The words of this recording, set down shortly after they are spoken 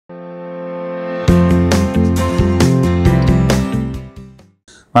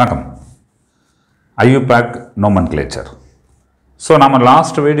வணக்கம். IUPAC Nomenclature. So, நம்ம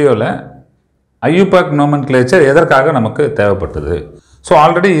last வீடியோவில் IUPAC Nomenclature எதற்காக நமக்கு தேவைப்பட்டது? ஸோ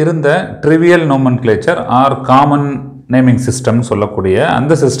ஆல்ரெடி இருந்த trivial nomenclature R common naming system சொல்லக்கூடிய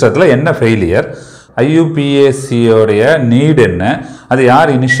அந்த சிஸ்டத்தில் என்ன ஃபெயிலியர், IUPACயோடைய நீட் என்ன, அது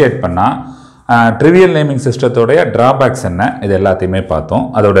யார் இனிஷியேட் பண்ணால், ட்ரிவியல் நேமிங் சிஸ்டத்தோடைய ட்ராபேக்ஸ் என்ன, இது எல்லாத்தையுமே பார்த்தோம்.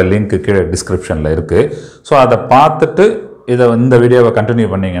 அதோட லிங்க் கீழே டிஸ்கிரிப்ஷனில் இருக்குது. ஸோ அதை பார்த்துட்டு இந்த வீடியோவை கண்டினியூ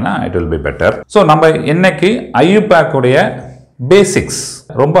பண்ணீங்கன்னா it will be better. So நம்ம இன்னைக்கு IUPAC உடைய பேசிக்ஸ்,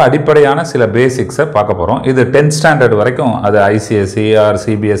 ரொம்ப அடிப்படையான சில பேசிக்ஸை பார்க்க போகிறோம். இது 10th ஸ்டாண்டர்ட் வரைக்கும், அது ICSE R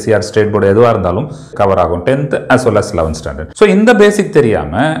CBSE R state board எதுவாக இருந்தாலும் கவர் ஆகும், 10th as well as 11th standard. So இந்த பேசிக்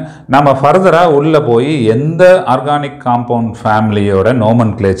தெரியாமல் நம்ம ஃபர்தராக உள்ளே போய் எந்த ஆர்கானிக் காம்பவுண்ட் ஃபேமிலியோட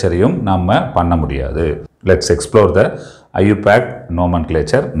நோமன்கிளேச்சரையும் நம்ம பண்ண முடியாது. Let's explore the IUPAC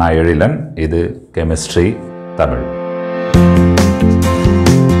Nomenclature. நான் எழிலன், இது கெமிஸ்ட்ரி தமிழ்.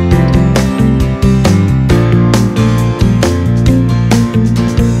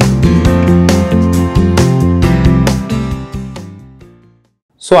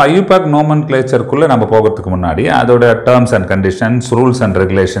 ஸோ IUPAC Nomenclatureக்குள்ளே நம்ம போகிறதுக்கு முன்னாடி, அதோட terms and conditions, rules and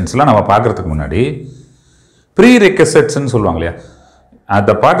ரெகுலேஷன்ஸ்லாம் நம்ம பார்க்குறதுக்கு முன்னாடி, ப்ரீரெக்விசிட்ஸ்ன்னு சொல்லுவாங்க இல்லையா,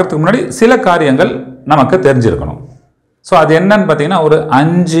 அதை பார்க்குறதுக்கு முன்னாடி சில காரியங்கள் நமக்கு தெரிஞ்சிருக்கணும். ஸோ அது என்னன்னு பார்த்தீங்கன்னா ஒரு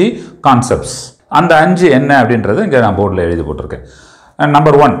 5 கான்செப்ட்ஸ். அந்த 5 என்ன அப்படின்றது இங்கே நான் போர்டில் எழுதி போட்டிருக்கேன்.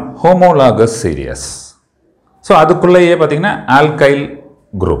 Number 1, homologous serious. ஸோ அதுக்குள்ளேயே பார்த்தீங்கன்னா ஆல்கைல்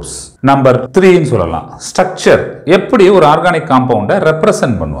குரூப்ஸ். நம்பர் 3ன்னு சொல்லலாம், ஸ்ட்ரக்சர், எப்படி ஒரு ஆர்கானிக் காம்பவுண்டை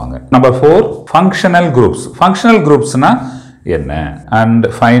ரெப்ரசன்ட் பண்ணுவாங்க. Number 4, functional groups. ஃபங்க்ஷனல் குரூப்ஸ்னா என்ன? And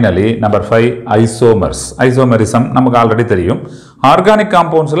finally number 5, isomers. Isomerism நமக்கு ஆல்ரெடி தெரியும். ஆர்கானிக்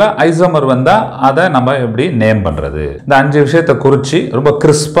காம்பவுண்ட்ஸில் ஐசோமர் வந்தால் அதை நம்ம எப்படி நேம் பண்ணுறது, இந்த 5 விஷயத்தை குறித்து ரொம்ப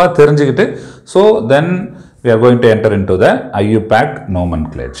கிறிஸ்பாக தெரிஞ்சுக்கிட்டு, so then we are going to enter into the IUPAC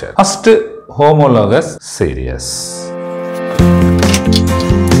Nomenclature. First, homologous series.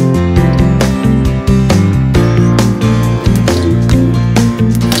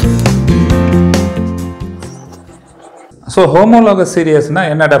 So homologous சீரியஸ்னால்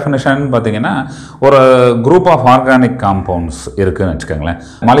என்ன டெஃபினேஷன் பார்த்தீங்கன்னா, ஒரு குரூப் ஆஃப் ஆர்கானிக் காம்பவுண்ட்ஸ் இருக்குதுன்னு வச்சுக்கோங்களேன்.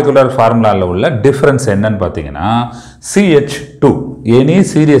 மாலிகுலர் ஃபார்முலாவில் உள்ள டிஃப்ரென்ஸ் என்னன்னு பார்த்தீங்கன்னா CH2. எனி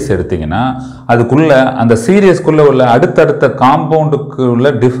சீரியஸ் எடுத்திங்கன்னா அதுக்குள்ளே, அந்த சீரியஸ்க்குள்ளே உள்ள அடுத்தடுத்த காம்பவுண்டுக்கு உள்ள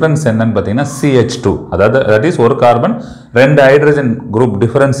டிஃப்ரென்ஸ் என்னன்னு பார்த்தீங்கன்னா CH2. அதாவது தட் இஸ் ஒரு கார்பன் 2 ஹைட்ரஜன் குரூப்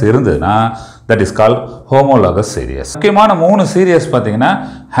டிஃப்ரென்ஸ் இருந்ததுன்னா that is called homologous serious. முக்கியமான 3 சீரியஸ் பார்த்தீங்கன்னா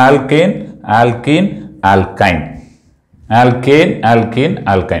alkane, alkene, alkyne. Alkane, alkene,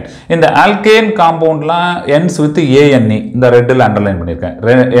 alkyne. இந்த ஆல்கேன் காம்பவுண்ட்லாம் ends with ANE. இந்த ரெட்டில் அண்டர்லைன் பண்ணியிருக்கேன்,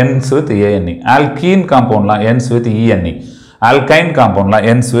 ends with ANE. Alkene காம்பவுண்ட்லாம் ends with ENE. Alkyne காம்பவுண்ட்லாம்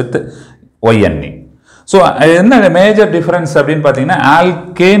ends with YNE. So என்ன major difference அப்படின்னு பார்த்தீங்கன்னா,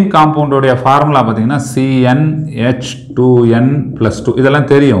 alkane காம்பவுண்டோடைய formula பார்த்தீங்கன்னா CnH2n+2. இதெல்லாம்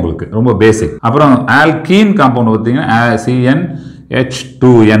தெரியும் உங்களுக்கு, ரொம்ப பேசிக். அப்புறம் ஆல்கீன் காம்பவுண்ட் பார்த்தீங்கன்னா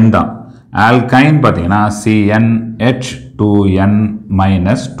CnH2n தான். ஆல்கைன் பார்த்தீங்கன்னா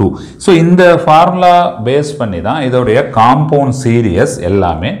CnH2n-2. ஸோ இந்த ஃபார்முலா பேஸ் பண்ணி தான் இதோடைய காம்பவுண்ட் சீரியஸ்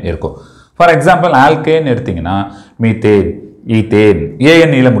எல்லாமே இருக்கும். ஃபார் எக்ஸாம்பிள் ஆல்கேன் எடுத்திங்கன்னா மீத்தேன், ஈத்தேன்,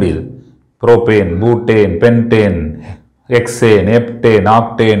 ஏஎன்இல முடியுது. ப்ரோபேன், பூட்டேன், பென்டேன், எக்ஸேன், எப்டேன்,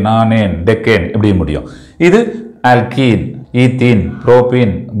 ஆக்டேன், நானேன், டெக்கேன், இப்படி முடியும். இது alkene, ethene,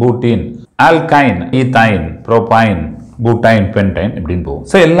 propene, பூட்டீன். Alkyne, ethyne, propane, பூட்டைன், pentyne, இப்படின்னு போகும்.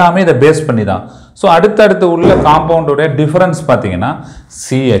 ஸோ எல்லாமே இதை பேஸ் பண்ணி தான். ஸோ அடுத்தடுத்து உள்ள காம்பவுண்டோட டிஃபரன்ஸ் பார்த்தீங்கன்னா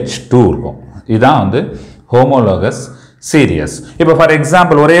CH2 இருக்கும். இதுதான் வந்து ஹோமோலாகஸ் சீரியஸ். இப்போ ஃபார்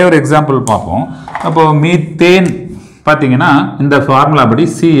எக்ஸாம்பிள் ஒரே ஒரு எக்ஸாம்பிள் பார்ப்போம். அப்போ மீத்தேன் பார்த்தீங்கன்னா இந்த ஃபார்முலா படி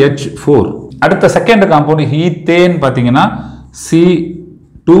CH4. அடுத்த செகண்ட் காம்பவுண்ட் ஈத்தேன் பார்த்தீங்கன்னா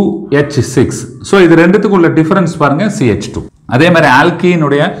C2H6. ஸோ இது ரெண்டுத்துக்கு உள்ள டிஃபரன்ஸ் பாருங்க CH2. அதே மாதிரி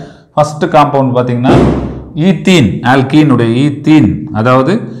ஆல்கீனுடைய ஃபர்ஸ்ட் காம்பவுண்ட் பார்த்தீங்கன்னா ஈத்தீன், ஆல்கீனுடைய ஈத்தீன்,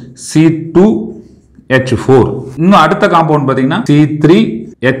 அதாவது C2H4. இன்னும் அடுத்த காம்பவுண்ட் பார்த்தீங்கன்னா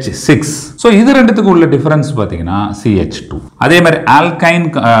C3H6. ஸோ இது ரெண்டுத்துக்கு உள்ள டிஃபரன்ஸ் பார்த்தீங்கன்னா CH2. அதே மாதிரி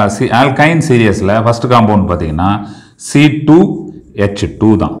ஆல்கைன் சீரியஸில் ஃபர்ஸ்ட் காம்பவுண்ட் பார்த்தீங்கன்னா C2H2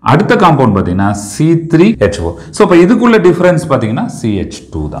 தான். அடுத்த காம்பவுண்ட் பார்த்தீங்கன்னா C3H4. ஸோ இப்போ இதுக்குள்ள டிஃபரன்ஸ் பார்த்தீங்கன்னா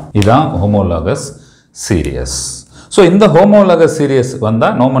CH2 தான். இதுதான் ஹோமோலாகஸ் சீரியஸ். ஸோ இந்த ஹோமோலாகஸ் சீரியஸ்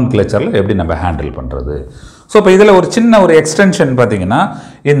வந்தால் நோமன்கிளேச்சரில் எப்படி நம்ம ஹேண்டில் பண்ணுறது? ஸோ இப்போ இதில் ஒரு சின்ன ஒரு எக்ஸ்டென்ஷன் பார்த்தீங்கன்னா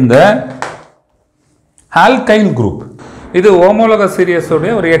இந்த ஆல்கைல் குரூப், இது ஹோமோலாகஸ்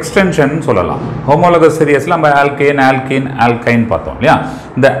சீரியஸோடைய ஒரு எக்ஸ்டென்ஷன் சொல்லலாம். ஹோமோலாகஸ் சீரியஸில் நம்ம ஆல்கேன், ஆல்கீன், ஆல்கைன் பார்த்தோம் இல்லையா?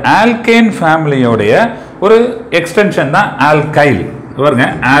 இந்த ஆல்கேன் ஃபேமிலியோடைய ஒரு எக்ஸ்டென்ஷன் தான் ஆல்கைல். பாருங்க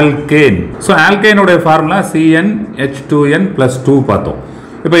ஆல்கேன். ஸோ ஆல்கேனுடைய ஃபார்முலா CnH2n + 2 பார்த்தோம்.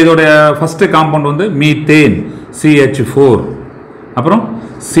 இப்போ இதோடைய ஃபர்ஸ்ட் காம்பவுண்ட் வந்து மீத்தேன் CH4, அப்புறம்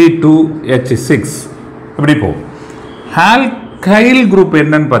C2H6 இப்படி போகும். ஆல்கைல் குரூப்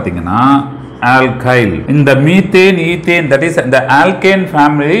என்னன்னு பார்த்தீங்கன்னா ஆல்கைல், இந்த மீத்தேன் ஈத்தேன் தட் இஸ் இந்த ஆல்கேன்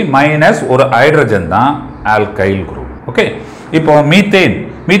ஃபேமிலி மைனஸ் ஒரு ஹைட்ரஜன் தான் ஆல்கைல் குரூப். ஓகே, இப்போ மீத்தேன்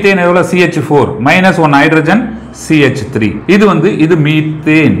எவ்வளோ CH4 மைனஸ் 1 ஹைட்ரஜன் CH3. இது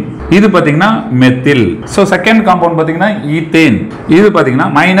மீத்தேன். இது பார்த்தீங்கன்னா மெத்தில். ஸோ செகண்ட் காம்பவுண்ட் பார்த்தீங்கன்னா ஈத்தேன். இது பார்த்தீங்கன்னா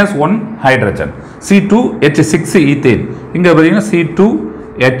மைனஸ் 1 ஹைட்ரஜன் C2H6 ஈத்தேன். இங்கே பார்த்தீங்கன்னா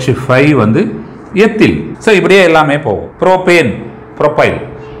C2H5 வந்து எத்தில். ஸோ இப்படியே எல்லாமே போகும். ப்ரோபேன் ப்ரோபைல்,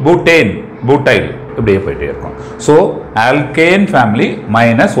 பூட்டேன் பூட்டைல், இப்படியே போயிட்டே இருக்கும். So alkane family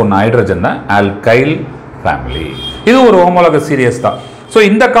minus 1 hydrogen தான் ஆல்கைல் ஃபேமிலி. இது ஒரு ஹோமோலகஸ் சீரியஸ் தான். ஸோ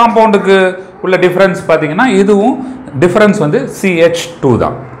இந்த காம்பவுண்டுக்கு உள்ள டிஃபரன்ஸ் பார்த்தீங்கன்னா இதுவும் டிஃபரன்ஸ் வந்து CH2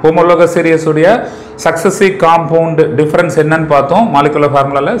 தான். ஹோமோலகஸ் சீரியஸ் உடைய சக்சஸிவ் காம்பவுண்ட் டிஃபரன்ஸ் என்னன்னு பார்த்தோம் மாலிகுலர்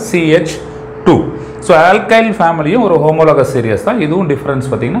ஃபார்முலாவில் CH2. ஸோ ஆல்கைல் ஃபேமிலியும் ஒரு ஹோமோலகஸ் சீரியஸ் தான். இதுவும் டிஃபரன்ஸ்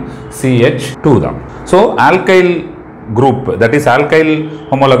பார்த்தீங்கன்னா CH2 தான். So alkyl group, that is alkyl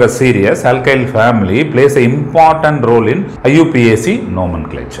homologous series, alkyl family plays an important role in IUPAC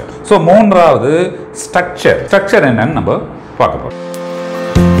nomenclature. So மூன்றாவது structure என்னன்னு நம்ம பார்க்க போறோம்.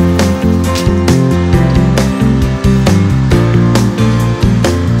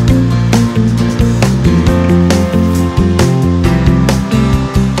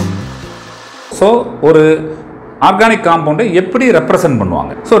 ஸோ ஒரு ஆர்கானிக் காம்பவுண்டை எப்படி ரெப்ரசன்ட்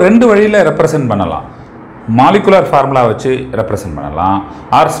பண்ணுவாங்க? ஸோ ரெண்டு வழியில் ரெப்ரசன்ட் பண்ணலாம். மாலிகுலர் ஃபார்முலா வச்சு ரெப்ரசன்ட் பண்ணலாம்,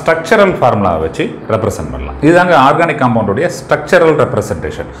 ஆர் ஸ்ட்ரக்சரல் ஃபார்முலா வச்சு ரெப்ரசன்ட் பண்ணலாம். இதுதாங்க ஆர்கானிக் காம்பவுண்டுடைய ஸ்ட்ரக்சரல்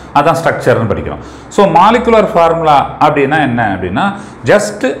ரெப்ரசன்டேஷன். அதான் ஸ்ட்ரக்சர்னு படிக்கிறோம். ஸோ மாலிகுலர் ஃபார்முலா அப்படின்னா என்ன அப்படின்னா,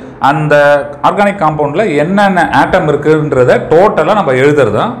 ஜஸ்ட் அந்த ஆர்கானிக் காம்பவுண்டில் என்னென்ன ஆட்டம் இருக்குன்றத டோட்டலாக நம்ம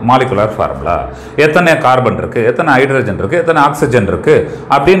எழுதுறது தான் மாலிகுலர் ஃபார்முலா. எத்தனை கார்பன் இருக்குது, எத்தனை ஹைட்ரஜன் இருக்குது, எத்தனை ஆக்சிஜன் இருக்குது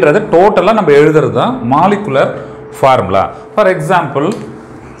அப்படின்றத டோட்டலாக நம்ம எழுதுறது தான் molecular formula. For example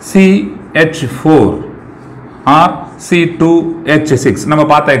CH4 R C2H6 நம்ம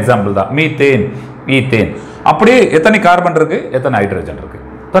பார்த்த எக்ஸாம்பிள் தான். மீத்தேன் ஈத்தேன், அப்படியே எத்தனை கார்பன் இருக்கு, எத்தனை ஹைட்ரஜன் இருக்கு,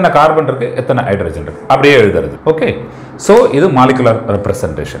 எத்தனை கார்பன் இருக்கு, எத்தனை ஹைட்ரஜன் இருக்கு, அப்படியே எழுதுறது. ஓகே, ஸோ இது molecular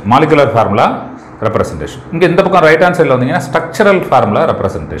representation, molecular formula representation. இங்க இந்த பக்கம் ரைட் ஹேண்ட் சைடில் வந்தீங்கன்னா structural formula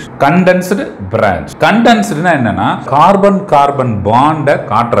representation. Condensed branch. கண்டென்ஸ்டுனா என்னன்னா கார்பன் கார்பன் பாண்டை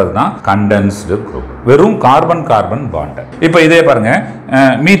காட்டுறது தான் கண்டென்ஸ்டு குரூப். வெறும் கார்பன் கார்பன் பாண்டை. இப்போ இதே பாருங்க,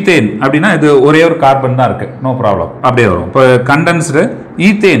 மீத்தேன் அப்படின்னா இது ஒரே ஒரு கார்பன் தான் இருக்கு, நோ ப்ராப்ளம், அப்படியே வரும். இப்போ கண்டென்ஸ்டு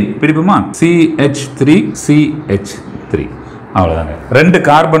ஈத்தேன் பிடிப்புமா, CH3CH3 அவ்வளோதாங்க. ரெண்டு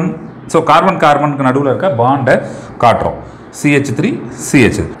கார்பன். ஸோ கார்பன் கார்பனுக்கு நடுவில் இருக்க பாண்டை காட்டுறோம்,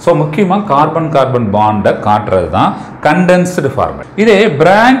 CH3CH3. ஸோ முக்கியமாக கார்பன் கார்பன் பாண்டை காட்டுறது தான் கண்டென்ஸ்டு ஃபார்மேட். இதே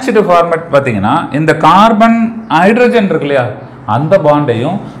பிரான்ச்டு ஃபார்மேட் பார்த்தீங்கன்னா இந்த கார்பன் ஹைட்ரஜன் இருக்கு இல்லையா, அந்த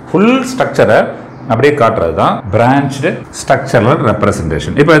பாண்டையும் ஃபுல் ஸ்ட்ரக்சரை அப்படியே காட்டுறது தான் பிரான்ச்டு ஸ்ட்ரக்சரல்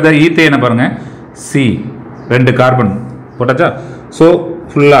ரெப்ரசன்டேஷன். இப்போ இதை ஈத்தேனை பாருங்க, C ரெண்டு கார்பன் போட்டாச்சா, ஸோ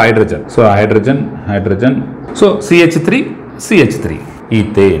ஃபுல்லாக hydrogen, so hydrogen hydrogen, so CH3CH3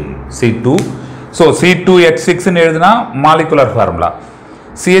 ethane C2. So C2H6 எழுதுனா மாலிகுலர் ஃபார்முலா.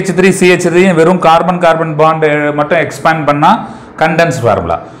 CH3CH3 வெறும் கார்பன் கார்பன் பாண்ட் மட்டும் எக்ஸ்பேண்ட் பண்ணால் condense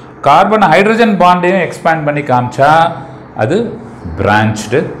formula. Carbon hydrogen பாண்டையும் expand பண்ணி காமிச்சா அது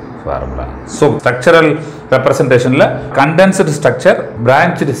branched formula. So structural ரெப்ரசன்டேஷனில் condensed structure,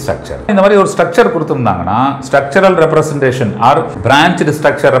 branched structure, இந்த மாதிரி ஒரு ஸ்ட்ரக்சர் கொடுத்துருந்தாங்கன்னா structural representation R branched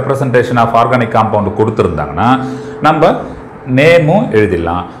structure representation of organic compound கொடுத்துருந்தாங்கன்னா நம்ம நேமும்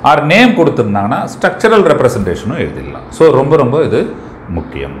எழுதிடலாம், ஆர் நேம் கொடுத்துருந்தாங்கன்னா ஸ்ட்ரக்சரல் ரெப்ரசன்டேஷனும் எழுதிடலாம். ஸோ ரொம்ப ரொம்ப இது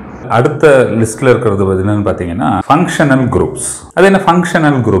முக்கியம். அடுத்த லிஸ்ட்ல இருக்கிறது என்னன்னு பார்த்தீங்கன்னா ஃபங்க்ஷனல் குரூப்ஸ். அது என்ன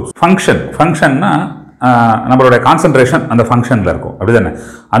ஃபங்க்ஷனல் குரூப்ஸ்? ஃபங்க்ஷன்னா நம்மளுடைய கான்சன்ட்ரேஷன் அந்த ஃபங்க்ஷனில் இருக்கும், அப்படிதானே?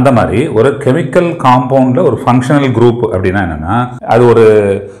 அந்த மாதிரி ஒரு கெமிக்கல் காம்பவுண்டில் ஒரு ஃபங்க்ஷனல் குரூப் அப்படின்னா என்னன்னா, அது ஒரு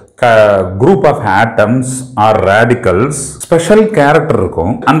group of atoms or radicals special character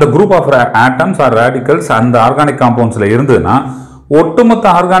இருக்கும். அந்த group of atoms or radicals அந்த ஆர்கானிக் காம்பவுண்ட்ஸ்ல இருந்ததுன்னா ஒட்டுமொத்த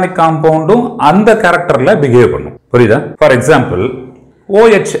ஆர்கானிக் காம்பவுண்டும் அந்த கேரக்டர்ல பிஹேவ் பண்ணும். புரியுதா? ஃபார் எக்ஸாம்பிள்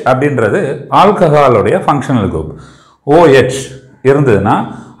OH அப்படின்றது ஆல்கஹாலுடைய ஃபங்க்ஷனல் குரூப். OH இருந்ததுன்னா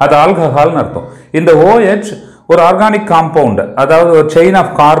அது ஆல்கஹால்னு அர்த்தம். இந்த OH ஒரு ஆர்கானிக் காம்பவுண்ட், அதாவது ஒரு செயின்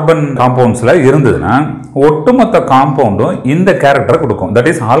ஆஃப் கார்பன் காம்பவுண்ட்ஸ்ல இருந்ததுன்னா ஒட்டுமொத்த காம்பவுண்டும் இந்த கேரக்டரை கொடுக்கும், தட்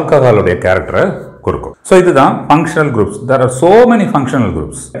இஸ் ஆல்கஹாலுடைய கேரக்டரை கொடுக்கும். ஸோ இதுதான் functional groups. There are so many functional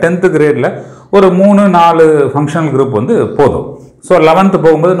groups. 10th கிரேட்ல ஒரு 3-4 ஃபங்க்ஷனல் குரூப் வந்து போதும். ஸோ 11th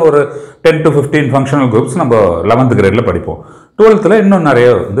போகும்போது ஒரு 10 to 15 ஃபங்க்ஷனல் குரூப்ஸ் நம்ம 11th கிரேட்ல படிப்போம். 12th இன்னும் நிறைய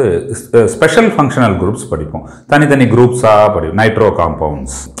வந்து ஸ்பெஷல் ஃபங்க்ஷனல் குரூப்ஸ் படிப்போம். தனித்தனி குரூப்ஸாக படிப்போம். நைட்ரோ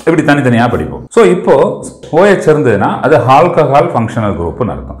காம்பவுண்ட்ஸ் இப்படி தனித்தனியாக படிப்போம். ஸோ இப்போ OH இருந்ததுன்னா அது ஆல்கஹால் ஃபங்க்ஷனல்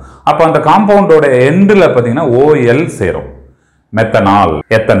குரூப்னு அர்த்தம். அப்போ அந்த காம்பவுண்டோட எண்டில் பார்த்தீங்கன்னா OL சேரும். மெத்தனால்,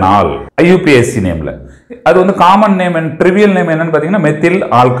 எத்தனால், IUPAC நேமில் அது வந்து common name and trivial name என்னன்னு பார்த்தீங்கன்னா மெத்தில்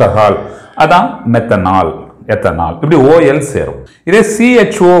ஆல்கஹால், அதான் மெத்தனால், எத்தனால், இப்படி OL சேரும். இதே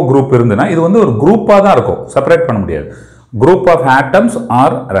CHO குரூப் இருந்துன்னா இது வந்து ஒரு குரூப்பாக தான் இருக்கும், செப்பரேட் பண்ண முடியாது. Group of atoms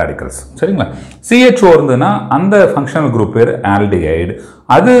R radicals. சரிங்களா? CHO இருந்ததுன்னா அந்த ஃபங்க்ஷனல் குரூப் பேர் ஆல்டிஹைடு.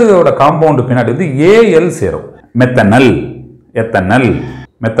 அதோட காம்பவுண்டு பின்னாடி வந்து AL சேரும். மெத்தனல், எத்தனல்,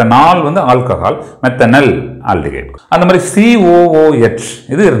 மெத்தனால் வந்து ஆல்கஹால், மெத்தனல் ஆல்டிஹைடு. அந்த மாதிரி COOH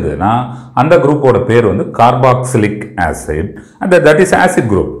இது இருந்ததுன்னா அந்த குரூப்போட பேர் வந்து கார்பாக்சிலிக் ஆசிட். அந்த தட் இஸ் ஆசிட்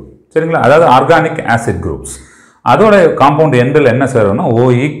குரூப். சரிங்களா? அதாவது ஆர்கானிக் ஆசிட் குரூப்ஸ். அதோட காம்பவுண்ட் எண்டில் என்ன சேரும்னா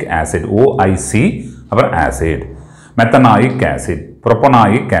ஓயிக் ஆசிட், OIC, அப்புறம் acid, methanoic acid,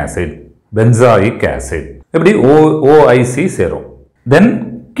 ப்ரோபனாயிக் acid, benzoic acid, இப்படி OIC சேரும். தென்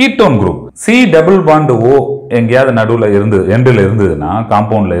ketone group C double bond O எங்கேயாவது நடுவில் இருந்து எண்டில் இருந்ததுன்னா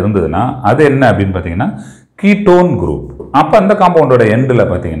காம்பவுண்டில் இருந்ததுன்னா அது என்ன அப்படின்னு பார்த்தீங்கன்னா கீட்டோன் குரூப். அப்போ அந்த காம்பவுண்டோட எண்டில்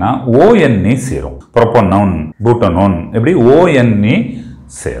பார்த்தீங்கன்னா ONE சேரும். ப்ரோபனோன், பூட்டனோன், இப்படி ONE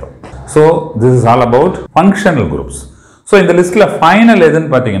சேரும். So this is all about functional groups. So இந்த லிஸ்ட்டில் ஃபைனல்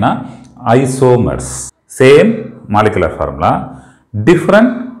எதுன்னு பார்த்தீங்கன்னா isomers. Same molecular formula,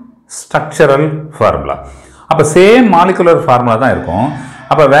 different structural formula. அப்போ சேம் மாலிகுலர் ஃபார்முலா தான் இருக்கும்.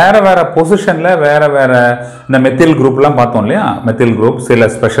 அப்போ வேறு வேறு பொசிஷனில் வேறு வேறு இந்த மெத்தில் குரூப்லாம் பார்த்தோம் இல்லையா? மெத்தில் குரூப், சில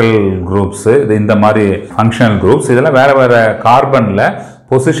ஸ்பெஷல் குரூப்ஸு, இது இந்த மாதிரி ஃபங்க்ஷனல் குரூப்ஸ், இதெல்லாம் வேறு வேறு கார்பனில்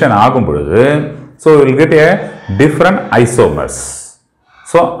பொசிஷன் ஆகும் பொழுது so will get a different isomers.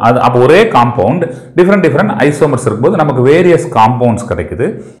 So அது அப்போ ஒரே காம்பவுண்ட் டிஃப்ரெண்ட் ஐசோமர்ஸ் இருக்கும்போது நமக்கு வேரியஸ் காம்பவுண்ட்ஸ் கிடைக்குது.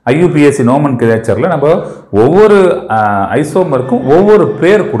 IUPAC நோமன்கிளேச்சரில் நம்ம ஒவ்வொரு ஐசோமருக்கும் ஒவ்வொரு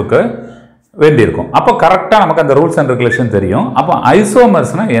பேர் கொடுக்க வேண்டியிருக்கும். அப்போ கரெக்டாக நமக்கு அந்த ரூல்ஸ் அண்ட் ரெகுலேஷன் தெரியும். அப்போ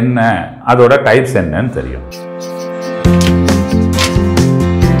ஐசோமர்ஸ்னால் என்ன, அதோட டைப்ஸ் என்னன்னு தெரியும்.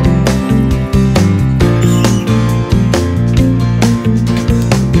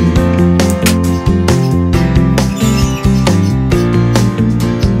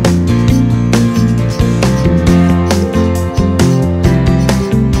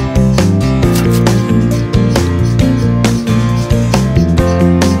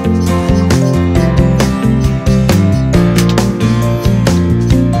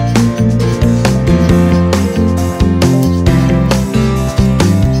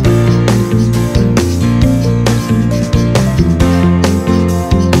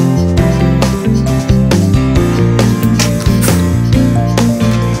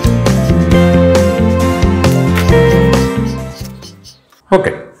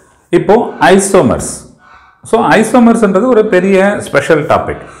 ஓகே, இப்போ ஐசோமர்ஸ். ஸோ ஐசோமர்ஸ்ன்றது ஒரு பெரிய ஸ்பெஷல்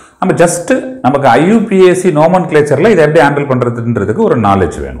டாபிக். நம்ம ஜஸ்ட் நமக்கு IUPAC நோமன்கிளேச்சரில் இதை எப்படி ஹேண்டில் பண்ணுறதுன்றதுக்கு ஒரு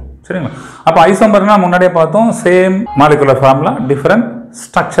நாலேஜ் வேணும். சரிங்களா? அப்போ ஐசோமர்னா முன்னாடியே பார்த்தோம், same molecular formula, different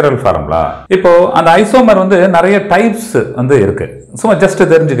structural formula. இப்போ அந்த ஐசோமர் வந்து நிறைய டைப்ஸ் வந்து இருக்கு. சும்மா ஜஸ்ட்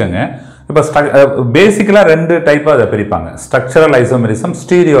தெரிஞ்சுக்கோங்க. இப்போ பேசிக்கலாக ரெண்டு டைப்பாக அதை பிரிப்பாங்க, ஸ்ட்ரக்சரல் ஐசோமெரிசம்,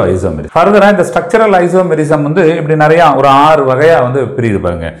 ஸ்டீரியோ ஐசோமெரிசம். ஃபர்தராக இந்த ஸ்ட்ரக்சரல் ஐசோமெரிசம் வந்து இப்படி நிறையா ஒரு 6 வகையாக வந்து பிரியுது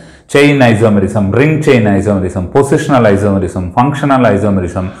பாருங்க. Chain isomerism, ring chain isomerism, positional isomerism, functional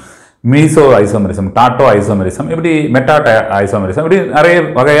isomerism, meso isomerism, Tata isomerism, இப்படி மெட்டா ஐசோமெரிசம், இப்படி நிறைய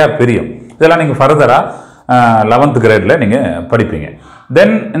வகையாக பிரியும். இதெல்லாம் நீங்கள் ஃபர்தராக 11th கிரேடில் நீங்கள் படிப்பீங்க.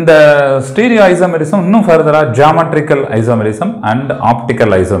 தென் இந்த ஸ்டீரியோ ஐசோமெரிசம் இன்னும் ஃபர்தராக geometrical isomerism and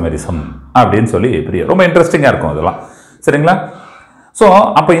optical isomerism அப்படின்னு சொல்லி பிரியும். ரொம்ப இன்ட்ரெஸ்டிங்காக இருக்கும் அதெல்லாம். சரிங்களா? ஸோ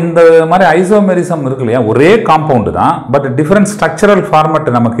அப்போ இந்த மாதிரி ஐசோமெரிசம் இருக்கு இல்லையா, ஒரே காம்பவுண்டு தான், பட் டிஃப்ரெண்ட் ஸ்ட்ரக்சரல் ஃபார்மட்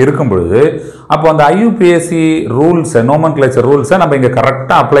நமக்கு இருக்கும் பொழுது அப்போ அந்த IUPAC ரூல்ஸை, நோமன்கிளேச்சர் ரூல்ஸை நம்ம இங்கே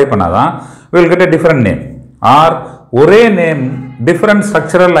கரெக்டாக அப்ளை பண்ணாதான் will get a different name. R ஒரே நேம் டிஃப்ரெண்ட்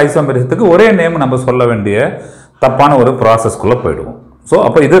ஸ்ட்ரக்சரல் ஐசோமெரிசத்துக்கு ஒரே நேம் நம்ம சொல்ல வேண்டிய தப்பான ஒரு ப்ராசஸ்க்குள்ளே போயிடுவோம். ஸோ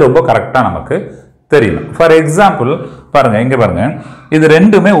அப்போ இது ரொம்ப கரெக்டாக நமக்கு தெரியணும். ஃபார் எக்ஸாம்பிள் பாருங்கள், இங்கே பாருங்கள், இது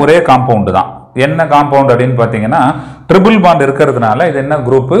ரெண்டுமே ஒரே காம்பவுண்டு தான். என்ன காம்பவுண்ட் அப்படின்னு பார்த்தீங்கன்னா ட்ரிபிள் பாண்ட் இருக்கிறதுனால இது என்ன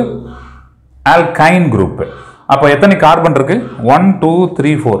குரூப்பு? Alkyne group. அப்போ எத்தனை கார்பன் இருக்கு? 1 2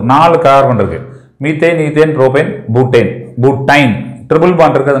 3 4 4 கார்பன் இருக்கு. Methane, ethane, propane, பூட்டேன், பூட்டைன். Triple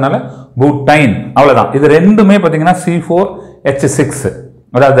bond இருக்கிறதுனால பூட்டைன். அவ்வளோதான். இது ரெண்டுமே பார்த்தீங்கன்னா C4H6,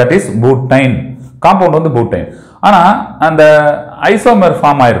 அதாவது தட் இஸ் பூட்டைன். காம்பவுண்ட் வந்து பூட்டைன். ஆனால் அந்த ஐசோமர்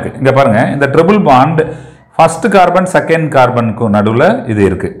ஃபார்ம் ஆயிருக்கு. இங்கே பாருங்க, இந்த triple bond first carbon second கார்பனுக்கு நடுவில் இது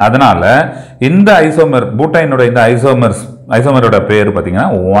இருக்கு. அதனால இந்த ஐசோமர் பூட்டைனோட இந்த ஐசோமரோட பேர் பார்த்தீங்கன்னா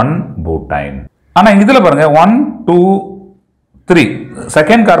 1 பூட்டைன். ஆனால் இதில் பாருங்க 1 2 3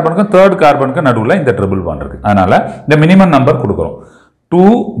 செகண்ட் கார்பனுக்கும் தேர்ட் கார்பனுக்கும் நடுவில் இந்த ட்ரிபிள் பாண்ட் இருக்கு. அதனால இந்த மினிமம் நம்பர் கொடுக்குறோம். 2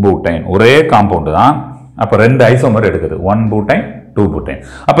 பூட்டைன் ஒரே காம்பவுண்ட் தான். அப்போ 2 ஐசோமர் எடுக்குது. 1 பூட்டைன் 2 பூட்டைன்.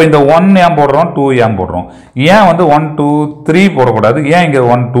 அப்போ இந்த 1 ஏன் போடுறோம், 2 ஏன் போடுறோம், ஏன் வந்து 1 2 3 போடக்கூடாது, ஏன் இங்கே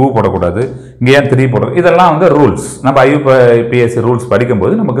 1 2 போடக்கூடாது, இங்கே ஏன் 3 போடுறோம், இதெல்லாம் வந்து ரூல்ஸ். நம்ம ஐயூபிஎஸ்சி ரூல்ஸ்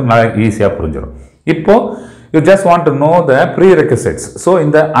படிக்கும்போது நமக்கு நல்லா ஈஸியாக புரிஞ்சிடும். இப்போ you just want to know the ப்ரீரெக்விசிட்ஸ். So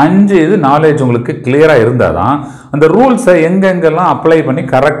இந்த 5 இது நாலேஜ் உங்களுக்கு கிளியராக இருந்தால் தான் அந்த ரூல்ஸை எங்கெங்கெல்லாம் அப்ளை பண்ணி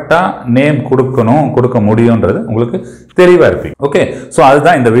கரெக்டாக நேம் கொடுக்க முடியுன்றது உங்களுக்கு தெளிவாக இருப்பீங்க. ஓகே, ஸோ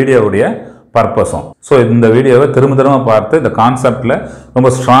அதுதான் இந்த வீடியோவுடைய பர்பஸும். ஸோ இந்த வீடியோவை திரும்ப பார்த்து இந்த கான்செப்டில் ரொம்ப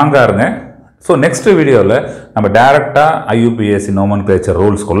ஸ்ட்ராங்காக இருங்க. ஸோ நெக்ஸ்ட் வீடியோவில் நம்ம டைரெக்டாக ஐயூபிஎஸ்சி நோமன்கிளேச்சர்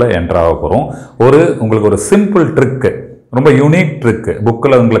ரூல்ஸ்குள்ளே என்டர் ஆக போகிறோம். உங்களுக்கு ஒரு சிம்பிள் ட்ரிக்கு, ரொம்ப யூனிக் ட்ரிக்கு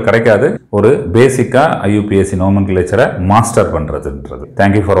புக்கில் உங்களுக்கு கிடைக்காது, ஒரு பேசிக்காக ஐயூபிஎஸ்சி நோமன்கிளேச்சரை மாஸ்டர் பண்ணுறதுன்றது.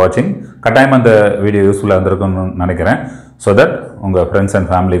 தேங்க்யூ ஃபார் வாட்சிங். கட்டாயமாக இந்த வீடியோ யூஸ்ஃபுல்லாக இருந்திருக்குன்னு நினைக்கிறேன். ஸோ தட் உங்கள் ஃப்ரெண்ட்ஸ்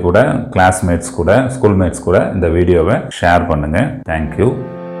அண்ட் ஃபேமிலி கூட, கிளாஸ்மேட்ஸ் கூட, ஸ்கூல்மேட்ஸ் கூட இந்த வீடியோவை ஷேர் பண்ணுங்கள். தேங்க்யூ.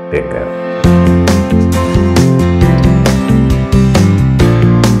 Take care.